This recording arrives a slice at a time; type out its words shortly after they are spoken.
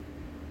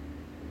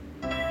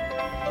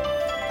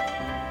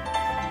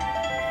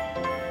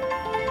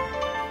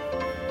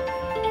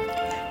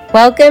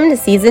Welcome to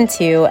Season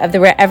 2 of the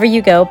Wherever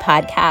You Go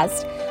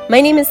podcast.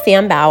 My name is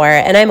Sam Bauer,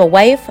 and I'm a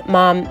wife,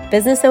 mom,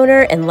 business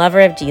owner, and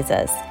lover of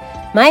Jesus.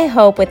 My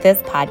hope with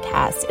this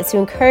podcast is to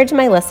encourage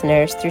my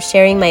listeners through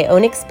sharing my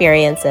own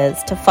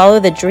experiences to follow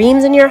the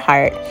dreams in your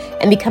heart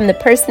and become the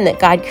person that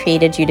God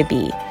created you to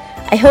be.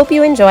 I hope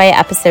you enjoy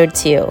episode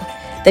 2,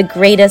 The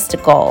Greatest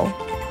Goal.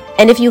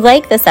 And if you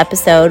like this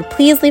episode,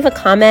 please leave a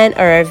comment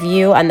or a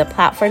review on the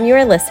platform you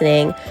are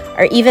listening,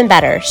 or even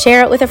better,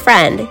 share it with a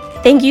friend.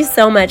 Thank you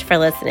so much for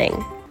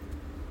listening.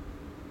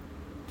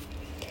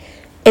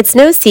 It's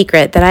no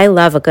secret that I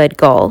love a good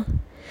goal.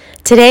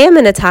 Today I'm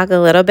going to talk a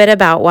little bit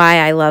about why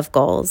I love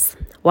goals,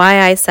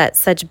 why I set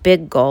such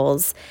big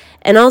goals,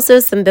 and also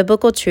some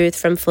biblical truth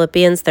from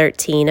Philippians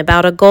 13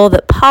 about a goal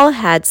that Paul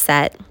had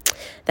set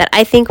that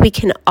I think we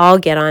can all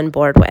get on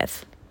board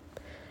with.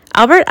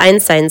 Albert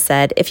Einstein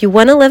said, if you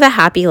want to live a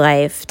happy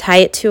life, tie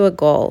it to a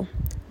goal,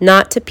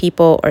 not to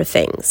people or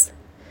things.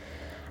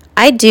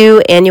 I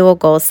do annual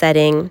goal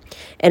setting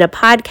in a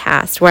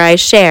podcast where I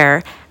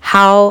share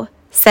how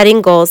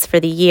setting goals for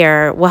the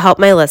year will help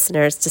my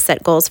listeners to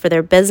set goals for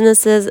their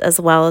businesses as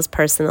well as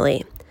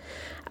personally.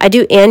 I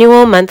do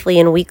annual, monthly,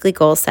 and weekly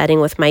goal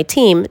setting with my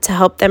team to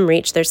help them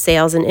reach their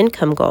sales and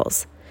income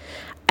goals.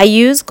 I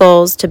use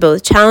goals to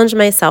both challenge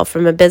myself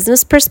from a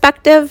business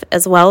perspective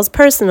as well as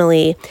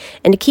personally,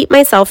 and to keep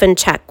myself in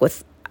check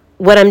with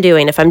what I'm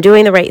doing, if I'm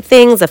doing the right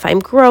things, if I'm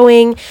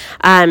growing,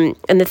 and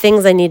the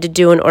things I need to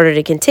do in order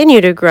to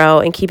continue to grow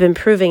and keep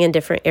improving in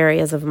different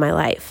areas of my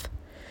life.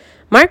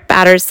 Mark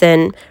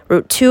Batterson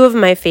wrote 2 of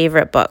my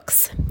favorite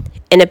books,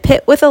 In a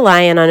Pit with a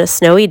Lion on a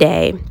Snowy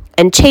Day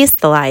and Chase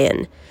the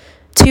Lion.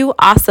 2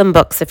 awesome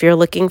books if you're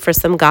looking for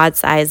some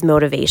God-sized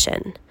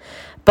motivation.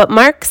 But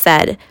Mark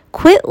said,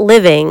 quit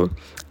living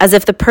as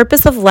if the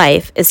purpose of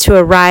life is to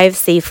arrive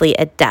safely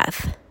at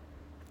death.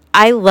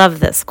 I love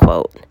this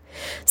quote.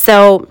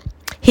 So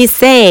he's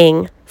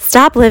saying,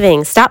 stop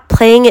living, stop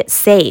playing it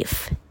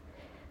safe.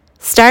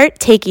 Start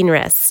taking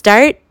risks,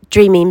 start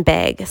dreaming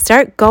big,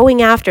 start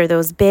going after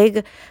those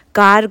big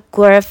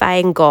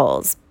God-glorifying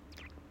goals.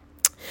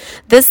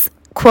 This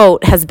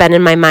quote has been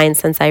in my mind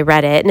since I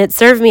read it, and it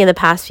served me in the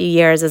past few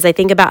years as I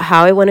think about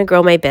how I want to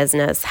grow my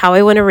business, how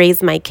I want to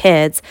raise my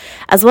kids,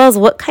 as well as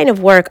what kind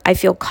of work I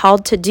feel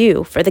called to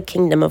do for the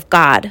kingdom of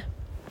God.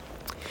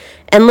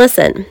 And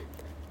listen,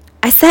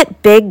 I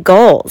set big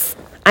goals.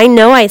 I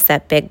know I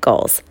set big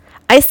goals.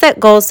 I set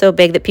goals so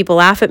big that people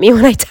laugh at me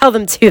when I tell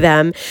them to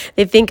them.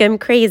 They think I'm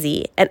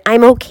crazy, and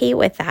I'm okay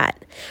with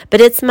that.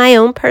 But it's my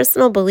own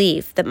personal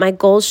belief that my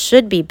goals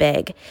should be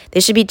big.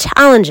 They should be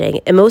challenging,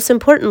 and most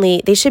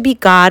importantly, they should be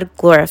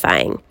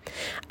God-glorifying.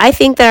 I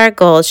think that our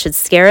goals should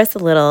scare us a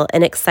little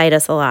and excite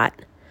us a lot.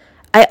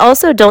 I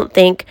also don't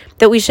think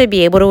that we should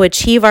be able to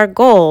achieve our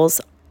goals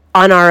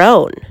on our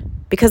own.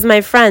 Because, my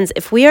friends,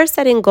 if we are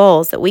setting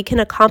goals that we can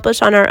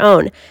accomplish on our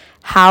own,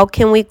 how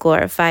can we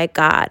glorify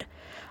God?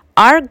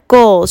 Our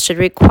goals should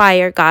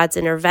require God's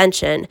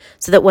intervention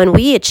so that when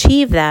we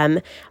achieve them,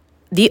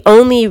 the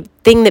only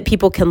thing that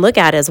people can look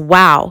at is,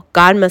 wow,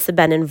 God must have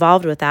been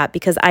involved with that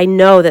because I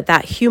know that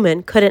that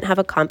human couldn't have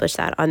accomplished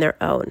that on their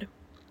own.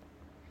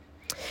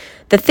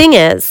 The thing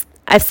is,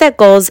 I've set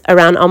goals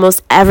around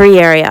almost every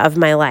area of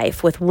my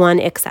life with one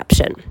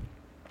exception.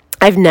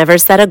 I've never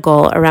set a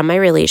goal around my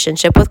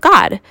relationship with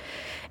God.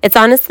 It's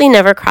honestly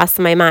never crossed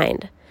my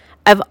mind.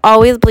 I've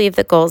always believed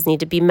that goals need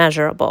to be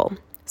measurable.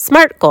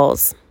 SMART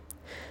goals.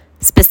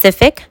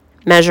 Specific,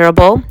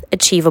 measurable,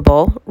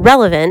 achievable,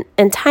 relevant,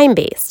 and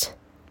time-based.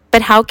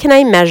 But how can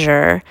I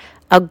measure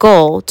a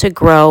goal to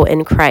grow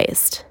in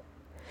Christ?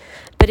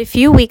 But a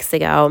few weeks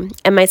ago,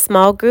 in my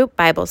small group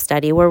Bible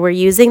study where we're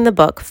using the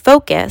book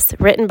Focus,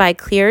 written by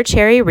Claire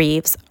Cherry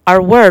Reeves,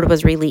 our word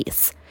was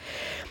release.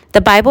 The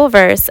Bible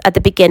verse at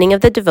the beginning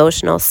of the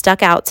devotional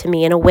stuck out to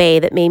me in a way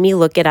that made me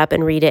look it up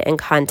and read it in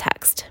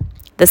context.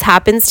 This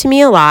happens to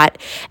me a lot,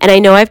 and I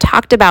know I've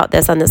talked about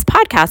this on this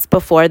podcast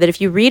before, that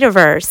if you read a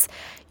verse,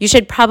 you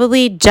should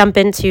probably jump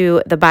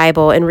into the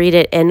Bible and read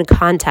it in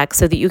context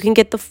so that you can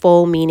get the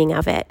full meaning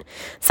of it.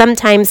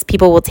 Sometimes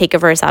people will take a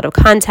verse out of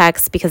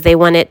context because they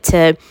want it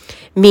to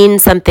mean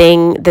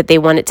something that they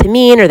want it to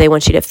mean, or they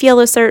want you to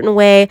feel a certain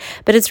way.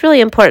 But it's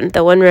really important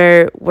that when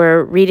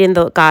we're reading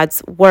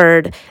God's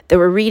word, that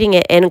we're reading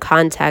it in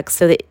context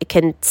so that it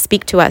can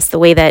speak to us the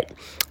way that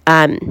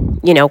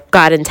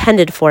God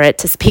intended for it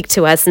to speak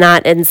to us,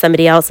 not in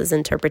somebody else's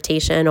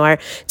interpretation or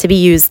to be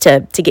used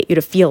to get you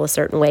to feel a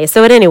certain way.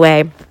 So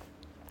anyway,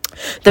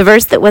 the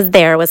verse that was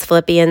there was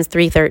Philippians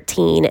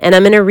 3:13, and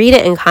I'm going to read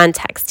it in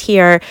context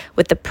here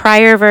with the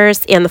prior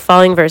verse and the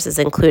following verses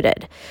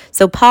included.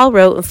 So Paul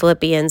wrote in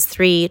Philippians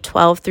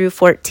 3:12 through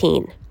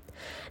 14,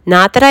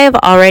 "Not that I have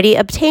already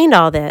obtained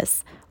all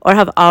this or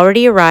have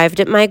already arrived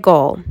at my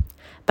goal,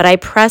 but I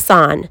press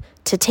on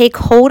to take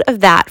hold of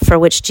that for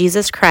which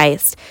Jesus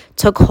Christ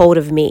took hold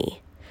of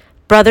me.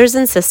 Brothers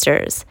and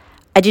sisters,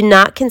 I do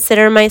not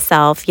consider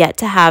myself yet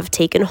to have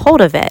taken hold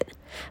of it,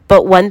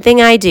 but one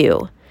thing I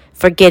do,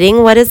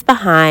 forgetting what is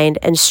behind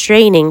and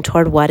straining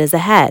toward what is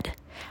ahead.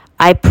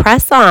 I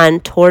press on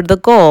toward the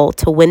goal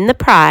to win the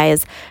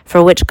prize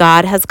for which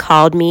God has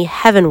called me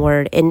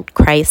heavenward in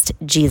Christ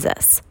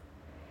Jesus.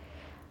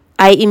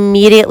 I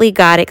immediately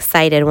got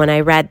excited when I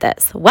read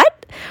this.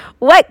 What?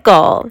 What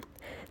goal?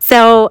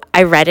 So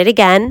I read it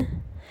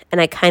again,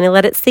 and I kind of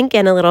let it sink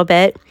in a little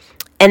bit.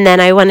 And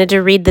then I wanted to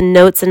read the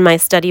notes in my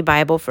study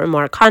Bible for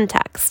more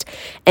context.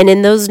 And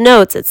in those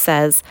notes, it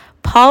says,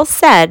 Paul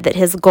said that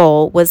his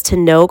goal was to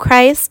know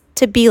Christ,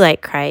 to be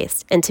like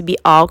Christ, and to be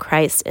all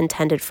Christ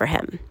intended for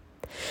him.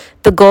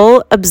 The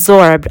goal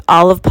absorbed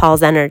all of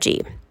Paul's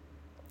energy.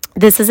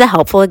 This is a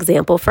helpful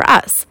example for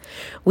us.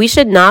 We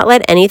should not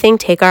let anything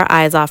take our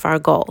eyes off our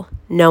goal,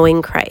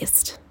 knowing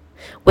Christ.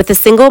 With the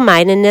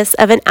single-mindedness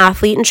of an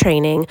athlete in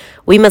training,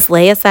 we must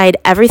lay aside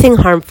everything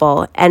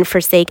harmful and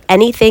forsake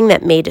anything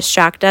that may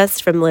distract us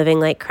from living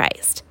like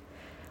Christ.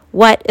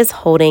 What is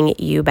holding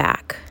you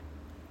back?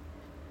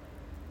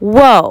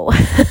 Whoa.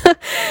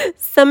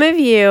 Some of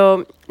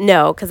you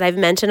know, because I've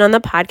mentioned on the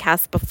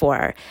podcast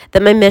before,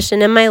 that my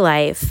mission in my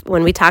life,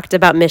 when we talked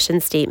about mission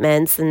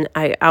statements, and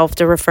I'll have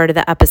to refer to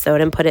the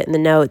episode and put it in the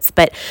notes,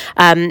 but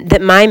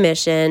that my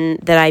mission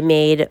that I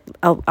made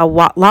a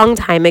long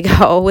time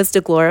ago was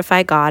to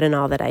glorify God in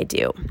all that I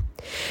do.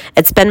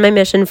 It's been my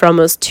mission for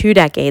almost 2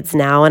 decades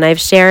now, and I've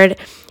shared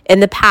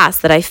in the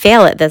past that I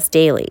fail at this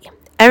daily.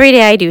 Every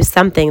day I do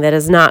something that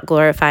is not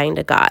glorifying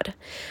to God,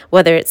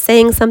 whether it's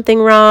saying something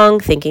wrong,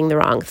 thinking the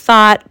wrong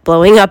thought,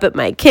 blowing up at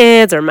my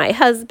kids or my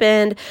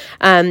husband.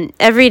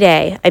 Every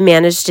day I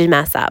manage to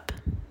mess up.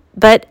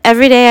 But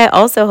every day I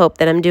also hope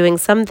that I'm doing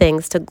some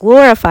things to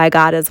glorify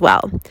God as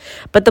well.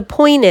 But the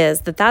point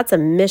is that that's a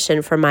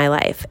mission for my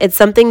life. It's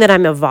something that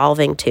I'm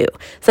evolving to,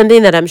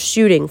 something that I'm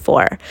shooting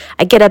for.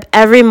 I get up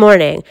every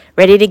morning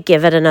ready to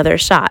give it another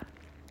shot.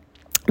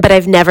 But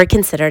I've never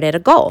considered it a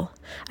goal.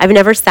 I've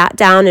never sat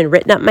down and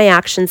written up my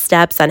action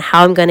steps on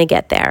how I'm going to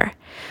get there.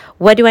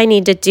 What do I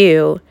need to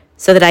do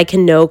so that I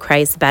can know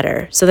Christ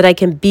better, so that I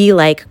can be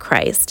like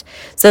Christ,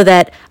 so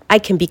that I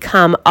can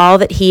become all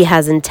that He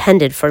has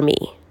intended for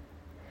me?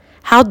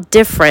 How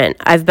different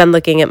I've been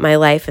looking at my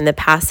life in the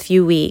past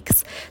few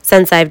weeks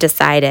since I've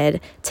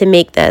decided to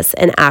make this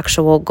an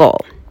actual goal.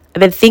 I've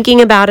been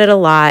thinking about it a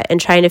lot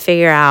and trying to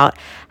figure out,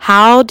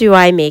 how do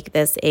I make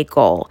this a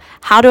goal?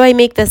 How do I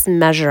make this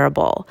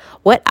measurable?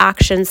 What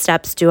action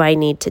steps do I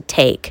need to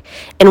take?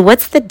 And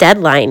what's the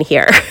deadline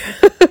here?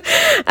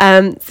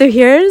 So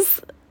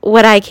here's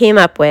what I came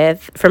up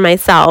with for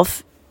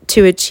myself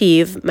to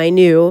achieve my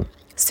new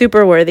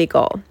super worthy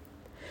goal.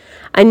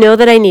 I know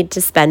that I need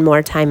to spend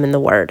more time in the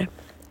Word.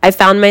 I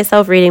found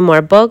myself reading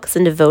more books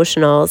and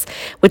devotionals,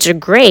 which are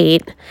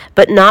great,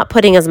 but not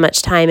putting as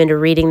much time into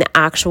reading the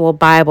actual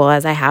Bible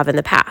as I have in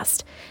the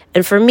past.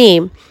 And for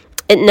me,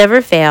 it never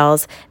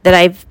fails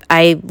that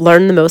I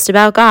learn the most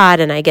about God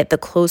and I get the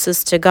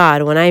closest to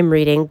God when I'm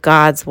reading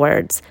God's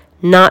words,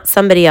 not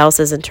somebody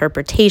else's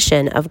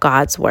interpretation of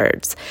God's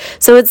words.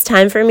 So it's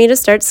time for me to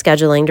start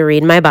scheduling to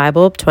read my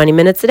Bible 20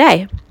 minutes a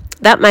day.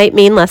 That might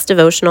mean less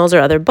devotionals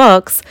or other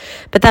books,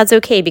 but that's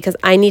okay because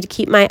I need to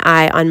keep my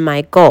eye on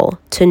my goal,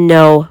 to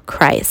know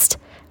Christ.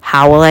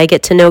 How will I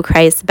get to know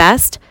Christ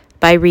best?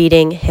 By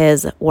reading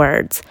His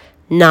words,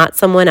 not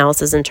someone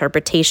else's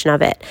interpretation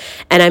of it.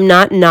 And I'm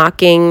not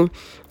knocking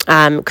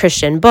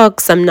Christian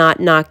books. I'm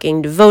not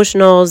knocking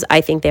devotionals.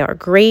 I think they are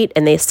great,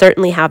 and they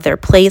certainly have their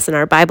place in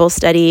our Bible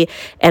study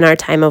and our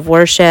time of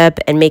worship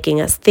and making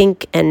us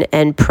think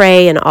and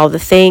pray and all the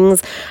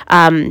things.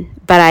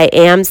 But I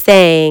am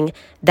saying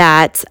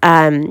that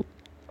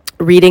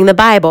reading the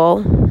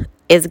Bible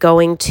is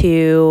going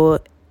to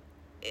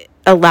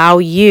allow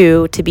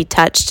you to be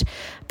touched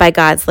by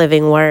God's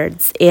living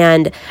words.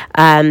 And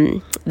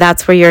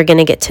that's where you're going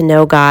to get to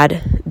know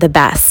God the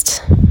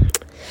best.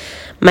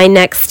 My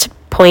next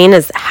point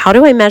is, how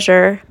do I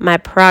measure my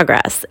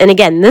progress? And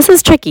again, this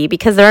is tricky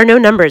because there are no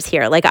numbers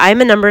here. Like,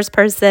 I'm a numbers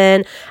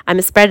person, I'm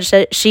a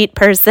spreadsheet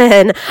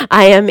person,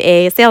 I am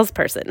a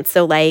salesperson.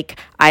 So like,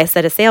 I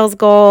set a sales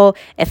goal.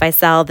 If I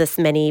sell this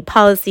many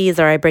policies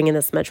or I bring in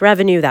this much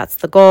revenue, that's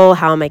the goal.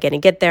 How am I going to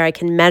get there? I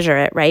can measure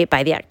it, right,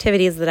 by the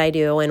activities that I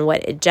do and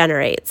what it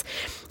generates.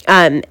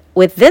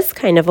 With this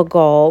kind of a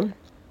goal,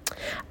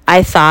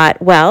 I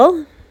thought,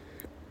 well,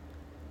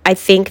 I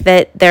think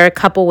that there are a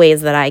couple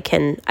ways that I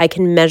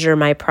can measure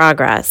my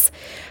progress.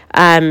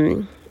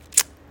 Am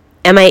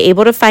I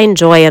able to find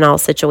joy in all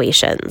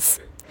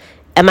situations?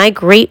 Am I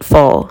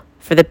grateful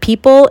for the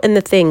people and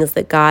the things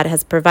that God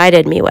has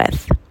provided me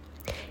with?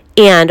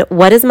 And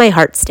what is my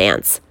heart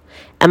stance?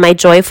 Am I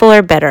joyful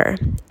or bitter?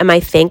 Am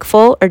I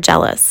thankful or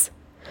jealous?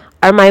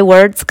 Are my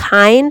words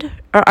kind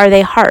or are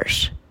they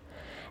harsh?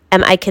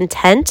 Am I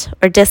content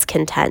or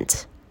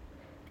discontent?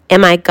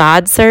 Am I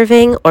God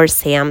serving or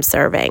Sam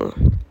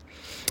serving?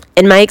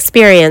 In my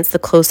experience, the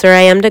closer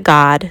I am to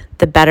God,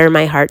 the better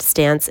my heart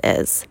stance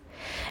is.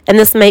 And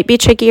this might be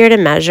trickier to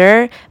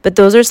measure, but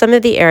those are some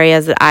of the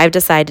areas that I've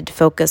decided to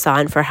focus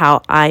on for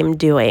how I'm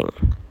doing.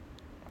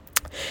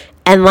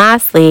 And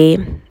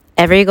lastly,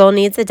 every goal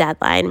needs a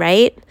deadline,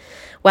 right?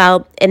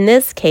 Well, in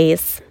this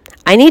case,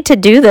 I need to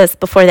do this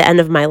before the end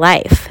of my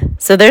life.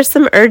 So there's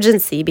some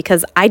urgency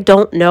because I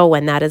don't know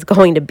when that is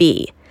going to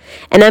be.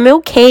 And I'm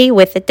okay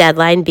with the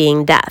deadline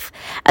being death,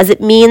 as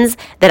it means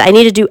that I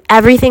need to do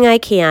everything I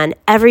can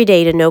every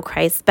day to know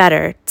Christ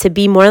better, to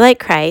be more like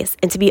Christ,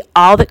 and to be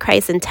all that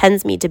Christ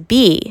intends me to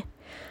be.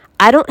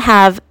 I don't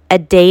have a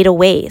day to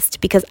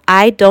waste because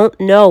I don't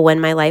know when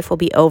my life will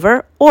be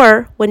over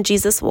or when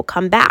Jesus will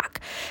come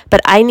back. But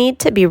I need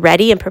to be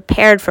ready and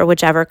prepared for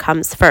whichever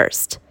comes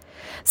first.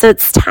 So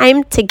it's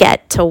time to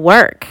get to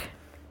work.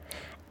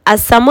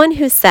 As someone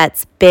who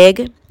sets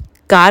big,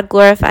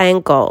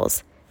 God-glorifying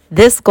goals,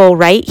 this goal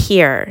right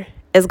here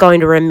is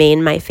going to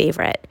remain my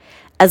favorite,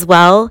 as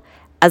well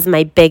as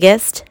my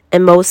biggest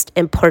and most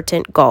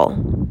important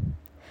goal.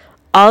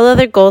 All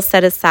other goals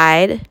set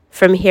aside,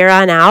 from here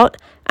on out,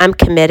 I'm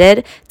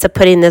committed to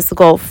putting this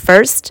goal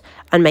first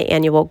on my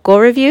annual goal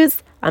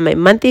reviews, on my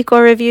monthly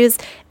goal reviews,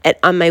 and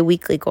on my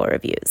weekly goal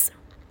reviews.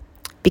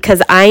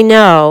 Because I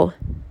know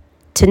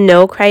to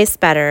know Christ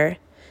better,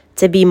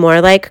 to be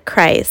more like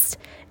Christ,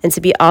 and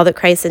to be all that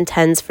Christ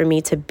intends for me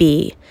to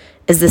be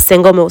is the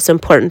single most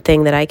important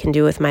thing that I can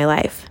do with my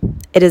life.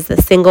 It is the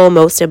single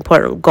most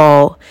important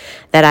goal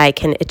that I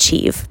can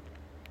achieve.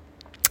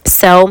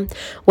 So,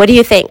 what do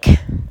you think?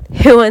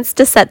 Who wants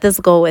to set this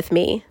goal with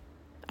me?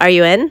 Are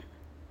you in?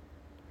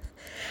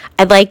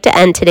 I'd like to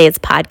end today's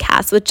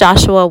podcast with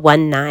Joshua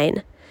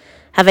 1:9.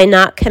 Have I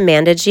not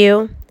commanded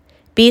you?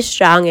 Be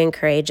strong and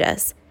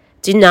courageous.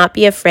 Do not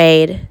be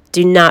afraid.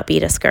 Do not be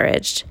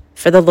discouraged.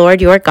 For the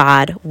Lord your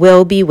God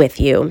will be with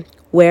you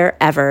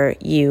wherever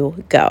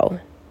you go.